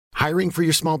Hiring for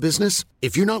your small business?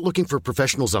 If you're not looking for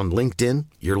professionals on LinkedIn,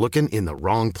 you're looking in the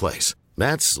wrong place.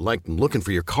 That's like looking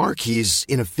for your car keys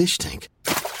in a fish tank.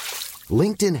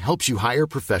 LinkedIn helps you hire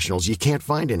professionals you can't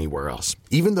find anywhere else,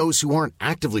 even those who aren't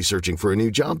actively searching for a new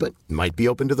job but might be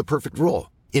open to the perfect role.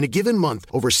 In a given month,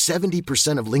 over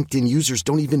 70% of LinkedIn users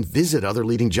don't even visit other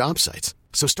leading job sites.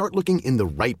 So start looking in the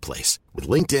right place. With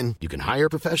LinkedIn, you can hire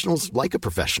professionals like a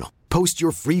professional. Post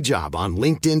your free job on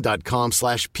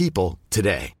linkedin.com/people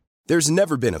today. There's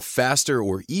never been a faster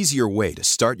or easier way to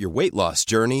start your weight loss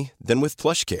journey than with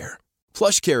PlushCare.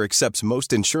 PlushCare accepts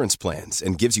most insurance plans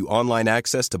and gives you online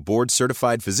access to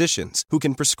board-certified physicians who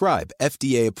can prescribe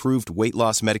FDA-approved weight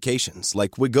loss medications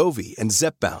like Wegovy and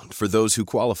Zepbound for those who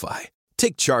qualify.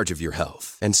 Take charge of your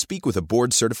health and speak with a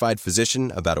board-certified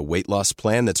physician about a weight loss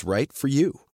plan that's right for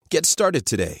you. Get started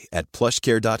today at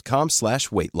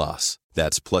plushcare.com/weight loss.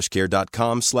 That's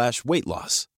plushcare.com/weight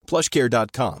loss.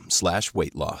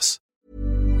 plushcare.com/weight loss.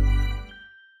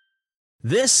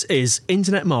 This is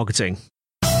Internet Marketing.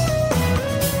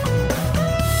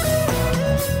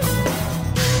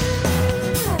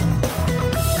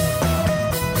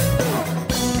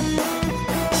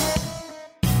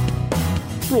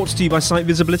 Brought to you by Site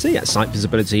Visibility at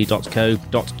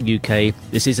sitevisibility.co.uk.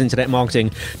 This is Internet Marketing.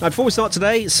 Now, before we start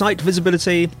today, Site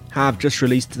Visibility have just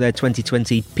released their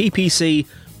 2020 PPC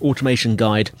Automation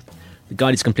Guide. The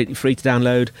guide is completely free to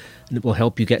download, and it will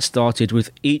help you get started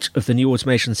with each of the new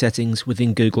automation settings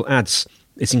within Google Ads.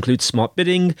 This includes smart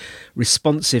bidding,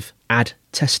 responsive ad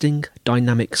testing,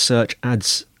 dynamic search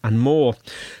ads, and more.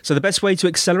 So the best way to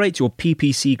accelerate your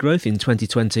PPC growth in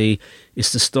 2020 is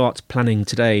to start planning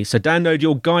today. So download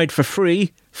your guide for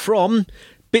free from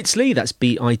bit.ly, that's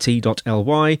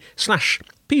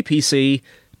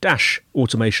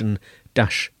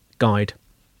bit.ly/PPC-automation-guide.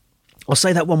 I'll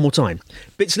say that one more time.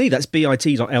 bit.ly, that's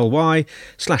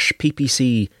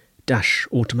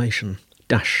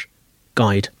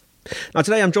bit.ly/PPC-automation-guide. Now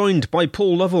today I'm joined by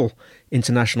Paul Lovell,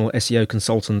 international SEO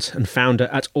consultant and founder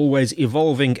at Always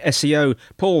Evolving SEO.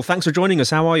 Paul, thanks for joining us.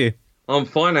 How are you? I'm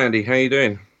fine, Andy. How are you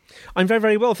doing? I'm very,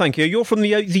 very well, thank you. You're from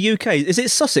the UK. Is it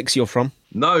Sussex you're from?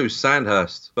 No,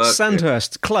 Sandhurst. But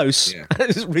Sandhurst, close. Yeah.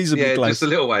 It's reasonably close. Just a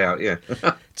little way out, yeah.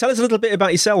 Tell us a little bit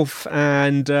about yourself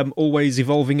and Always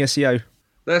Evolving SEO.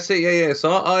 That's it, yeah.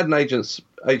 So I had an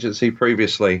agency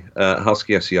previously,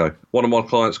 Husky SEO. One of my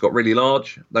clients got really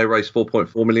large. They raised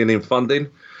 4.4 million in funding,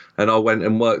 and I went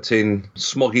and worked in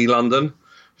smoggy London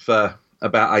for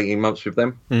about 18 months with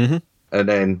them, and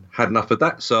then had enough of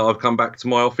that. So I've come back to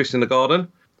my office in the garden,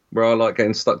 where I like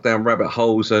getting stuck down rabbit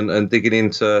holes and digging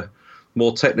into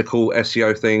more technical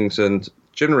SEO things, and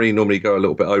generally normally go a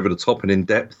little bit over the top and in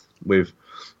depth with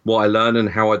what I learn and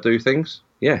how I do things.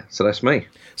 Yeah, so that's me.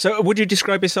 So would you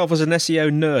describe yourself as an SEO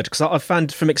nerd? Because I've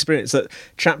found from experience that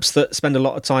chaps that spend a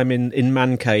lot of time in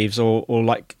man caves or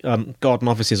like garden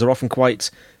offices are often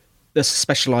quite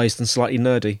specialised and slightly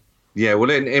nerdy. Yeah, well,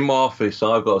 in my office,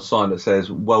 I've got a sign that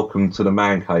says, "Welcome to the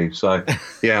man cave." So,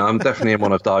 yeah, I'm definitely in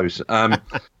one of those.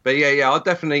 But yeah, I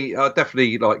definitely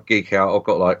like geek out. I've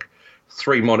got like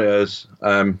 3 monitors.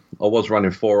 I was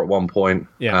running 4 at one point.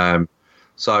 Yeah.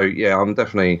 So yeah, I'm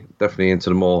definitely into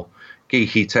the more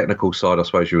geeky technical side, I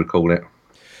suppose you would call it.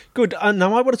 Good.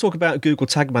 Now I want to talk about Google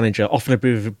Tag Manager, often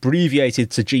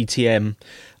abbreviated to GTM.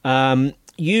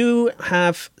 You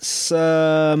have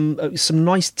some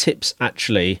nice tips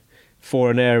actually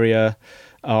for an area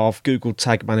of Google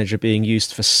Tag Manager being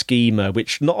used for Schema,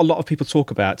 which not a lot of people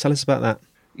talk about. Tell us about that.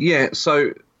 Yeah.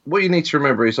 So what you need to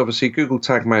remember is obviously Google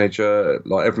Tag Manager,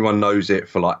 like everyone knows it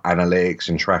for like analytics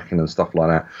and tracking and stuff like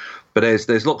that. But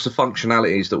there's lots of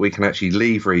functionalities that we can actually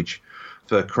leverage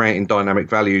for creating dynamic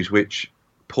values, which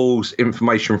pulls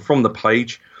information from the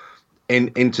page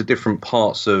into different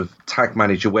parts of Tag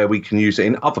Manager where we can use it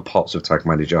in other parts of Tag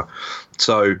Manager.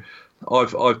 So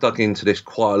I've dug into this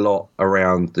quite a lot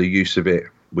around the use of it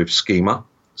with Schema.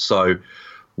 So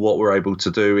what we're able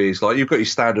to do is, like, you've got your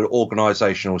standard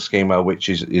organizational schema, which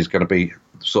is going to be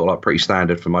sort of like pretty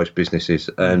standard for most businesses.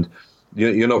 And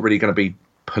you're not really going to be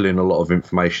pulling a lot of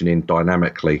information in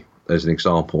dynamically, as an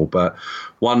example. But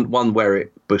one where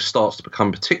it starts to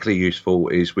become particularly useful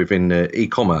is within the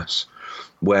e-commerce,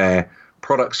 where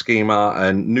product schema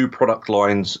and new product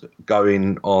lines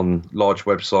going on large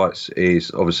websites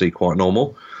is obviously quite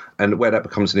normal. And where that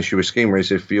becomes an issue with schema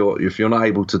is if you're not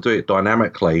able to do it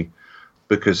dynamically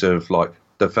because of like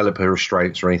developer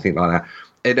restraints or anything like that,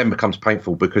 it then becomes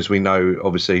painful, because we know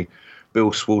obviously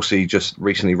Bill Swalsey just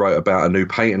recently wrote about a new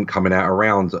patent coming out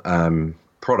around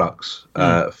products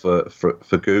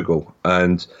for Google,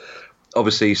 and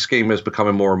obviously schema is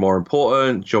becoming more and more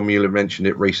important. John Mueller mentioned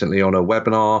it recently on a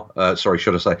webinar.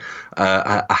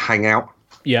 A hangout.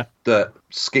 Yeah. That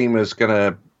schema is going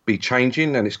to be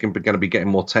changing and it's going to be getting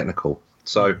more technical.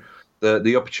 So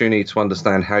the opportunity to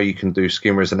understand how you can do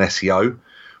schema as an SEO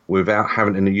without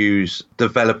having to use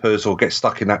developers or get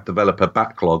stuck in that developer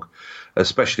backlog,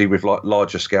 especially with like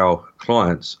larger scale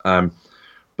clients,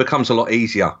 becomes a lot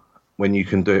easier when you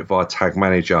can do it via Tag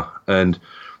Manager. And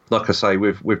like I say,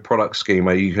 with product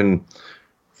schema, you can,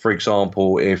 for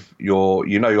example, if your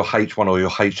H1 or your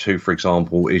H2, for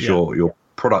example, is your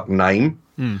product name,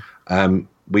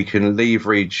 we can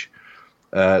leverage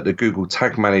the Google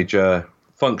Tag Manager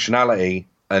functionality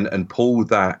and pull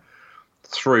that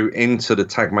through into the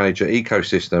Tag Manager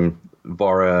ecosystem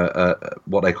via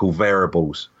what they call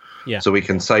variables. Yeah. So we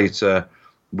can say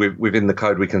within the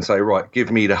code, we can say, right,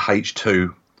 give me the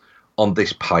H2 on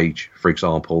this page, for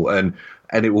example, and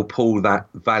it will pull that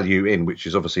value in, which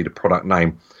is obviously the product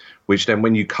name, which then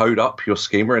when you code up your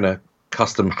schema in a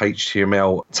custom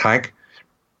HTML tag,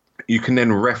 you can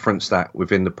then reference that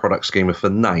within the product schema for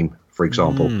name, for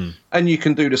example. And you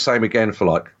can do the same again for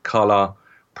like color,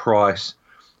 price.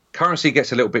 Currency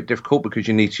gets a little bit difficult because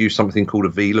you need to use something called a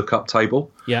VLOOKUP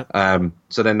table. Yeah.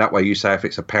 So then that way you say if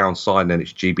it's a pound sign, then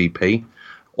it's GBP,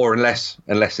 or unless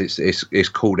it's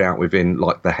called out within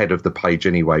like the head of the page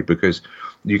anyway, because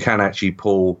you can actually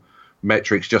pull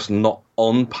metrics just not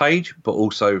on page, but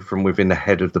also from within the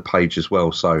head of the page as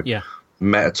well. So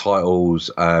meta titles,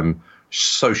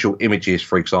 social images,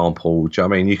 for example. Do you know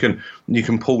what I mean? You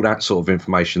can pull that sort of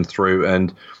information through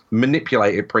and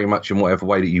manipulate it pretty much in whatever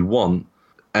way that you want,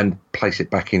 and place it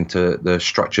back into the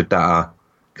structured data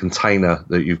container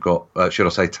that you've got,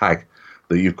 tag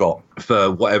that you've got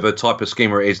for whatever type of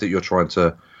schema it is that you're trying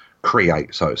to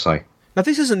create, so to say. Now,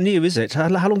 this isn't new, is it? How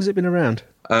long has it been around?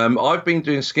 I've been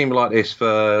doing schema like this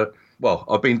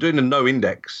I've been doing the no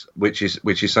index, which is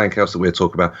something else that we'll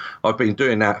talk about. I've been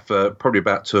doing that for probably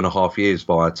about 2.5 years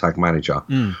via Tag Manager.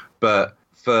 But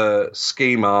for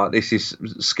schema,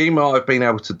 schema I've been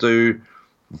able to do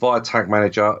via Tag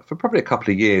Manager for probably a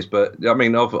couple of years. But I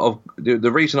mean,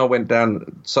 the reason I went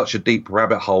down such a deep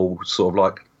rabbit hole, sort of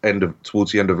like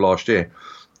towards the end of last year,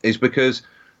 is because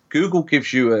Google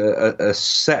gives you a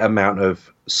set amount of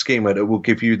schema that will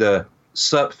give you the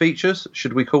SERP features,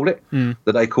 should we call it,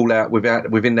 that they call out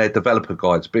within their developer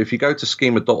guides. But if you go to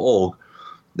schema.org,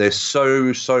 there's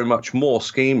so much more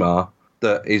schema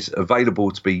that is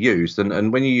available to be used.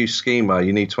 And when you use schema,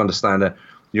 you need to understand that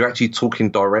you're actually talking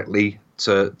directly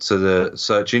to the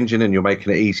search engine, and you're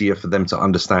making it easier for them to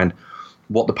understand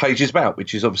what the page is about,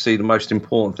 which is obviously the most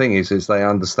important thing is they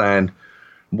understand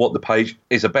what the page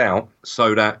is about,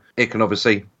 so that it can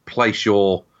obviously place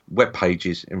your web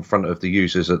pages in front of the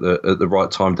users at the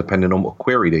right time, depending on what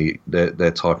query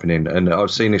they're typing in. And I've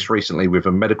seen this recently with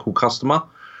a medical customer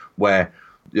where,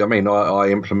 I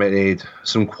implemented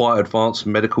some quite advanced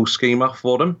medical schema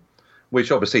for them,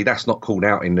 which obviously that's not called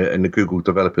out in the Google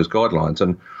developers guidelines.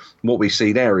 And what we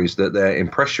see there is that their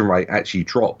impression rate actually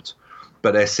dropped,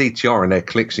 but their CTR and their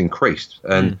clicks increased.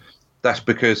 And that's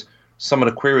because some of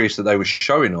the queries that they were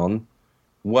showing on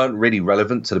weren't really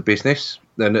relevant to the business.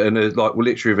 And like we're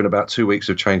literally within about 2 weeks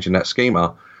of changing that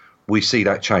schema, we see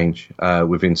that change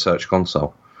within Search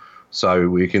Console. So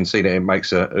we can see that it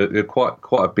makes a quite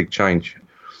a big change.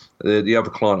 The other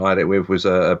client I had it with was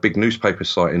a big newspaper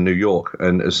site in New York,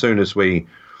 and as soon as we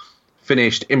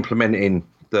finished implementing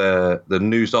the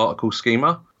news article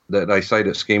schema, that they say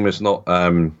that schema is not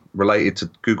related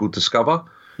to Google Discover,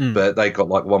 but they got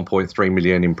like 1.3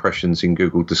 million impressions in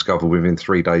Google Discover within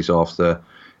 3 days after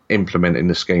implementing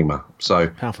the schema. So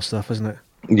powerful stuff, isn't it?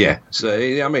 Yeah. So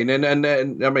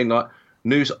like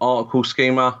news article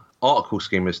schema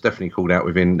is definitely called out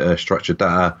within structured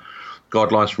data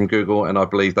guidelines from Google, and I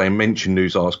believe they mention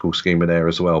news article schema there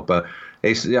as well. But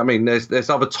there's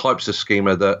other types of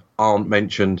schema that aren't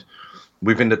mentioned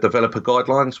within the developer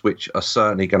guidelines, which are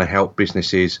certainly going to help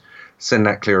businesses send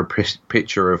that clearer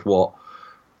picture of what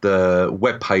the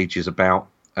web page is about,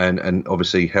 and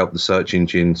obviously help the search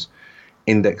engines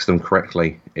index them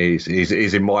correctly is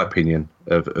in my opinion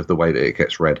of the way that it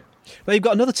gets read. Well, you've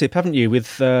got another tip, haven't you,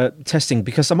 with testing?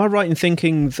 Because am I right in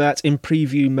thinking that in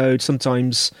preview mode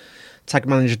sometimes Tag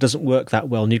Manager doesn't work that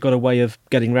well, and you've got a way of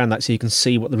getting around that so you can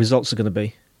see what the results are going to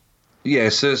be? Yeah,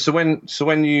 so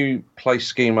when you place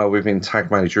schema within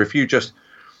Tag Manager, if you just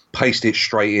paste it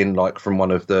straight in, like from one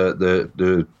of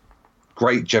the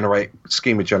great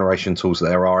schema generation tools that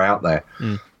there are out there,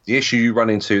 the issue you run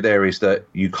into there is that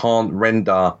you can't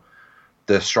render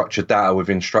the structured data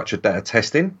within structured data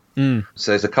testing.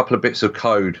 So there's a couple of bits of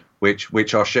code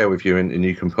which I'll share with you, and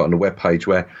you can put on the web page,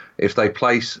 where if they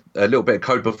place a little bit of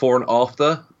code before and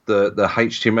after the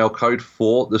HTML code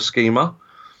for the schema,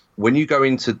 when you go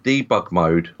into debug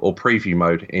mode or preview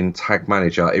mode in Tag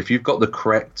Manager, if you've got the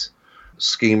correct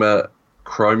schema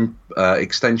Chrome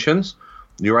extensions,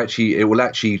 it will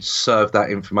actually serve that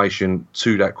information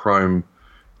to that Chrome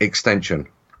extension.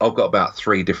 I've got about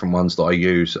 3 different ones that I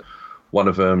use. One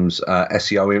of them's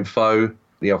SEO info.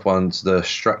 The other one's the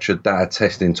structured data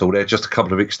testing tool. They're just a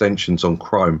couple of extensions on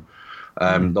Chrome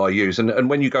that I use. And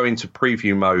when you go into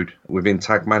preview mode within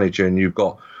Tag Manager and you've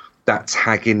got that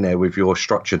tag in there with your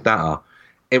structured data,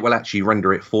 it will actually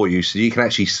render it for you, so you can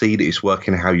actually see that it's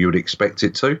working how you would expect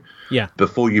it to. Yeah.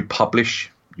 Before you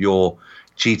publish your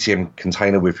GTM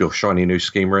container with your shiny new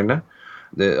schema in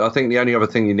there. I think the only other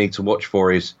thing you need to watch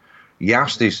for is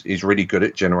Yoast is really good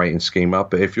at generating schema,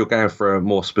 but if you're going for a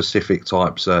more specific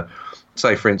types,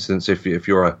 say for instance, if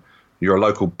you're a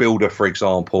local builder, for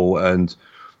example, and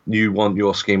you want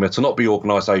your schema to not be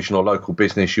organisation or local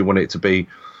business, you want it to be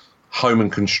home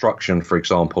and construction, for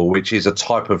example, which is a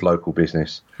type of local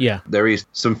business. Yeah. There is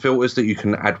some filters that you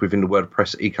can add within the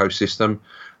WordPress ecosystem,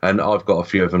 and I've got a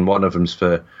few of them. One of them's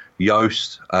for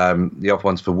Yoast, the other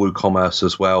one's for WooCommerce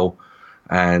as well,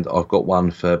 and I've got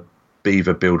one for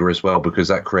Beaver Builder as well, because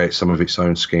that creates some of its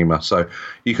own schema. So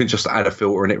you can just add a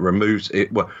filter and it removes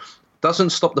it. Well,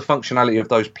 doesn't stop the functionality of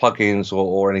those plugins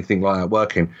or anything like that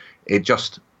working. It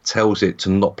just tells it to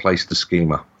not place the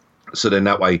schema. So then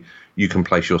that way you can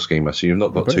place your schema. So you've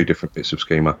not got 2 different bits of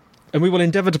schema. And we will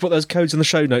endeavour to put those codes in the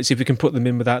show notes if we can put them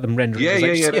in without them rendering.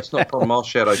 Yeah, that's not a problem. I'll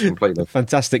share those completely.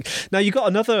 Fantastic. Now, you've got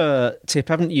another tip,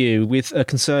 haven't you, with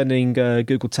concerning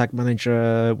Google Tag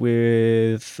Manager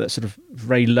with sort of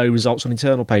very low results on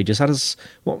internal pages. Tell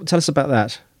us about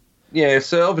that. Yeah,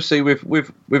 so obviously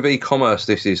with e-commerce,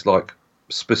 this is like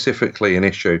specifically an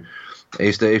issue,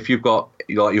 is that if you've got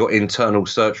like your internal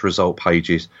search result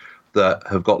pages that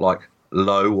have got like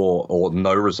low or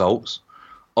no results,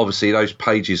 obviously those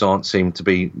pages aren't seem to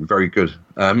be very good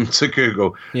to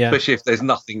Google, especially if there's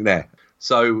nothing there.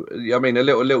 So, I mean, a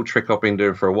little trick I've been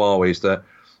doing for a while is that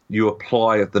you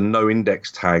apply the no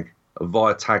index tag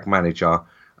via Tag Manager,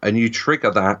 and you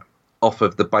trigger that off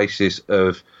of the basis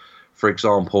of, for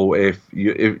example, if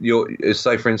you're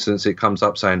say for instance it comes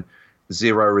up saying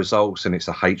 0 results and it's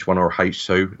a H1 or a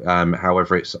H2,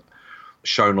 however it's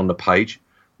shown on the page.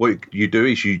 What you do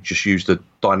is you just use the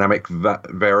dynamic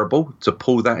variable to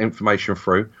pull that information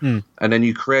through, and then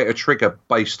you create a trigger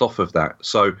based off of that.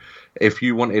 So if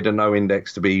you wanted a no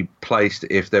index to be placed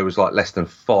if there was like less than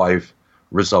 5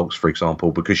 results, for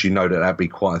example, because you know that that'd be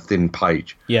quite a thin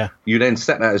page, you then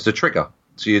set that as the trigger.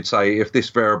 So you'd say if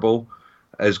this variable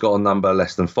has got a number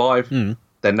less than 5,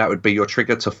 then that would be your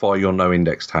trigger to fire your no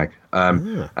index tag.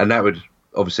 And that would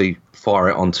obviously fire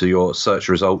it onto your search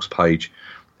results page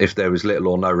if there was little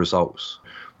or no results.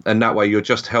 And that way you're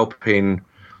just helping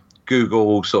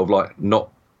Google sort of like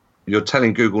you're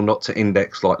telling Google not to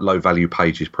index like low value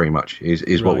pages, pretty much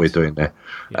is what we're doing there.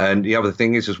 And the other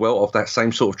thing is as well, off that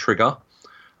same sort of trigger,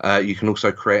 you can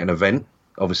also create an event,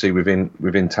 obviously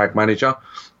within Tag Manager,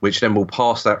 which then will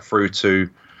pass that through to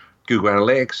Google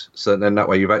Analytics. So then that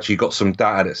way you've actually got some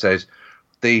data that says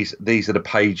these are the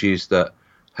pages that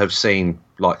have seen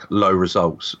like low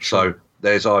results. Sure. So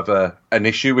there's either an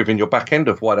issue within your back end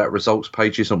of why that results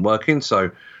page isn't working. So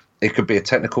it could be a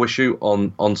technical issue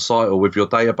on site or with your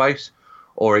database,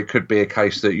 or it could be a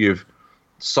case that you've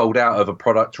sold out of a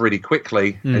product really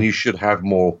quickly and you should have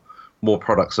more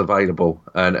products available.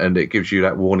 And it gives you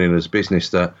that warning as a business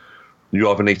that you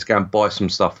either need to go and buy some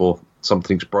stuff or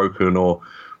something's broken, or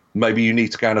maybe you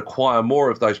need to go and acquire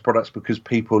more of those products because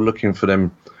people are looking for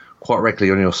them quite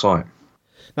regularly on your site.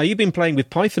 Now, you've been playing with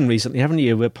Python recently, haven't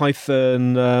you? With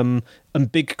Python and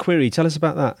BigQuery. Tell us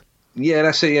about that. Yeah,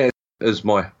 that's it, yeah. As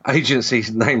my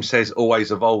agency's name says,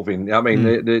 always evolving. I mean,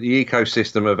 the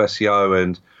ecosystem of SEO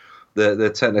and the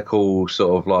technical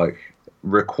sort of like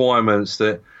requirements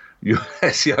that your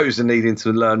SEOs are needing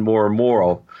to learn more and more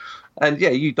of. And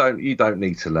yeah, you don't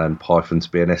need to learn Python to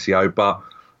be an SEO, but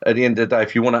at the end of the day,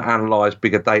 if you want to analyze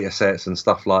bigger data sets and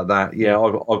stuff like that,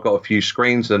 I've got a few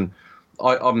screens and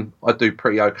I do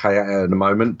pretty okay at the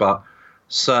moment, but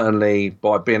certainly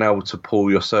by being able to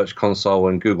pull your Search Console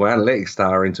and Google Analytics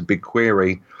data into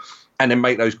BigQuery and then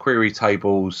make those query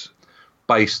tables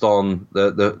based on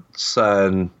the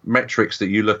certain metrics that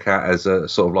you look at as a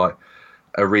sort of like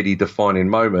a really defining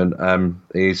moment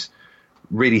is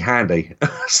really handy.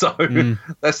 So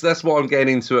that's what I'm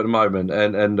getting into at the moment,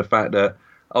 and the fact that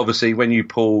obviously when you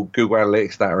pull Google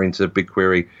Analytics data into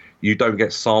BigQuery, you don't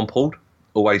get sampled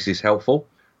always is helpful.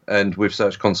 And with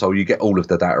Search Console, you get all of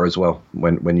the data as well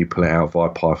when you pull it out via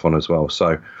Python as well.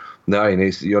 So no,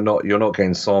 you're not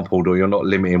getting sampled, or you're not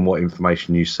limiting what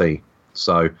information you see.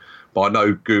 So, but I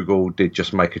know Google did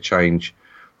just make a change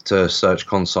to Search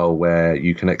Console where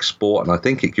you can export, and I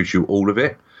think it gives you all of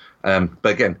it. But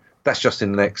again, that's just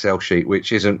in an Excel sheet,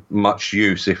 which isn't much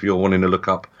use if you're wanting to look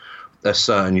up a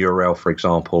certain URL, for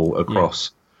example,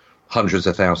 across hundreds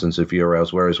of thousands of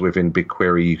URLs, whereas within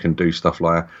BigQuery you can do stuff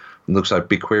like that. And also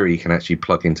BigQuery you can actually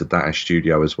plug into Data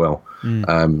Studio as well.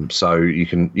 So you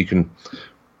can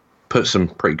put some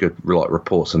pretty good like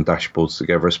reports and dashboards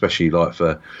together, especially like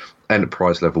for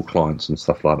enterprise level clients and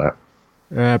stuff like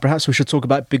that. Perhaps we should talk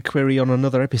about BigQuery on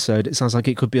another episode. It sounds like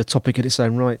it could be a topic in its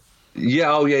own right.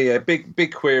 Yeah,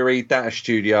 BigQuery, Data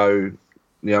Studio.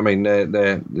 Yeah, I mean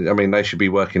they should be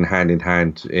working hand in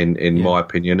hand in my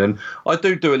opinion, and I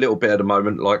do a little bit at the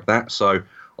moment like that. So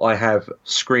I have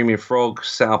Screaming Frog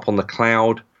set up on the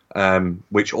cloud,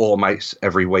 which automates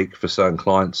every week for certain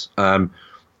clients. That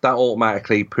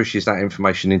automatically pushes that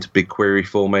information into BigQuery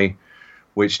for me,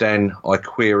 which then I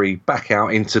query back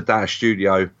out into Data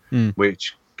Studio,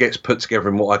 which gets put together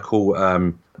in what I call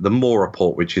the More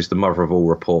report, which is the mother of all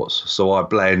reports. So I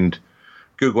blend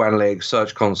Google Analytics,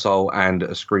 Search Console, and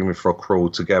a Screaming Frog crawl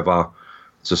together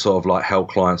to sort of like help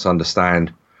clients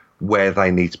understand where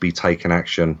they need to be taking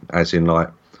action, as in like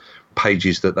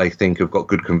pages that they think have got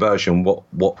good conversion.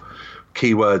 What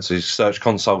keywords is Search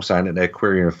Console saying that they're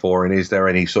querying for, and is there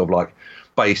any sort of like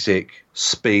basic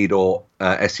speed or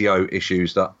SEO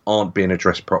issues that aren't being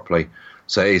addressed properly?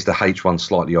 So is the H1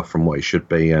 slightly off from what it should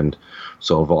be, and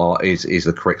sort of is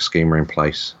the correct schema in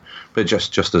place? But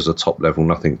just as a top level,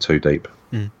 nothing too deep.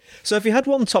 So if you had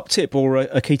one top tip or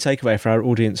a key takeaway for our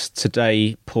audience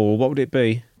today, Paul, what would it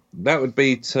be? That would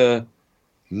be to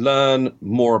learn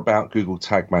more about Google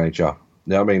Tag Manager.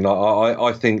 You know what I mean? Like,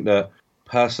 I think that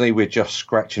personally we're just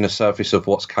scratching the surface of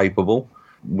what's capable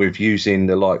with using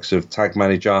the likes of Tag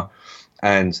Manager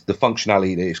and the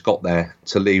functionality that it's got there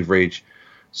to leverage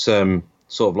some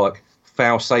sort of like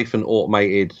fail-safe and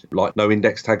automated, like no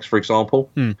index tags, for example.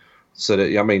 So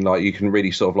that, I mean, like you can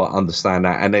really sort of like understand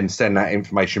that and then send that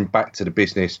information back to the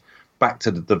business, back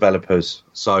to the developers.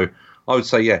 So I would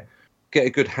say, get a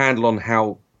good handle on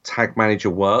how Tag Manager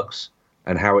works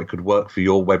and how it could work for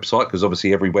your website, because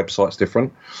obviously every website's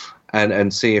different,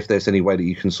 and see if there's any way that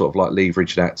you can sort of like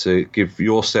leverage that to give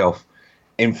yourself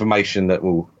information that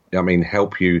will, I mean,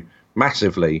 help you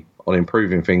massively on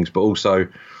improving things, but also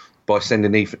by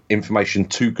sending information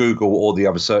to Google or the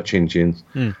other search engines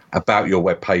about your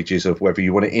web pages, of whether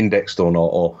you want it indexed or not,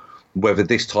 or whether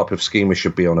this type of schema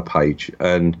should be on a page.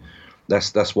 And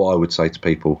that's what I would say to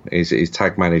people is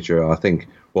Tag Manager, I think,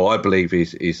 well, I believe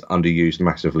is underused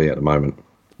massively at the moment.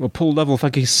 Well, Paul Lovell,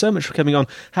 thank you so much for coming on.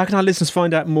 How can our listeners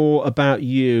find out more about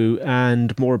you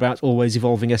and more about Always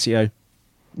Evolving SEO?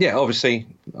 Yeah, obviously,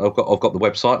 I've got the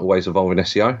website, Always Evolving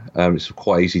SEO. It's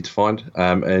quite easy to find,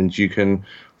 and you can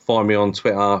find me on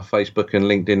Twitter, Facebook, and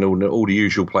LinkedIn, all the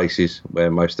usual places where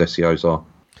most SEOs are.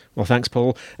 Well, thanks,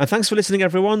 Paul. And thanks for listening,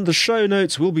 everyone. The show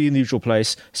notes will be in the usual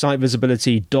place,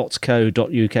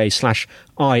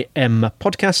 sitevisibility.co.uk/IM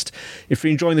podcast. If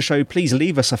you're enjoying the show, please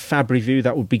leave us a fab review.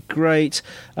 That would be great.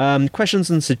 Questions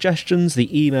and suggestions,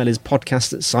 the email is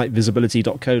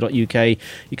podcast@sitevisibility.co.uk.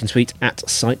 You can tweet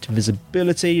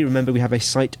 @sitevisibility. Remember, we have a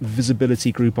Site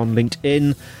Visibility group on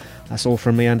LinkedIn. That's all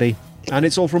from me, Andy. And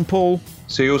it's all from Paul.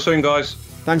 See you all soon, guys.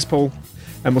 Thanks, Paul.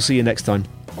 And we'll see you next time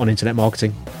on Internet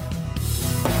Marketing.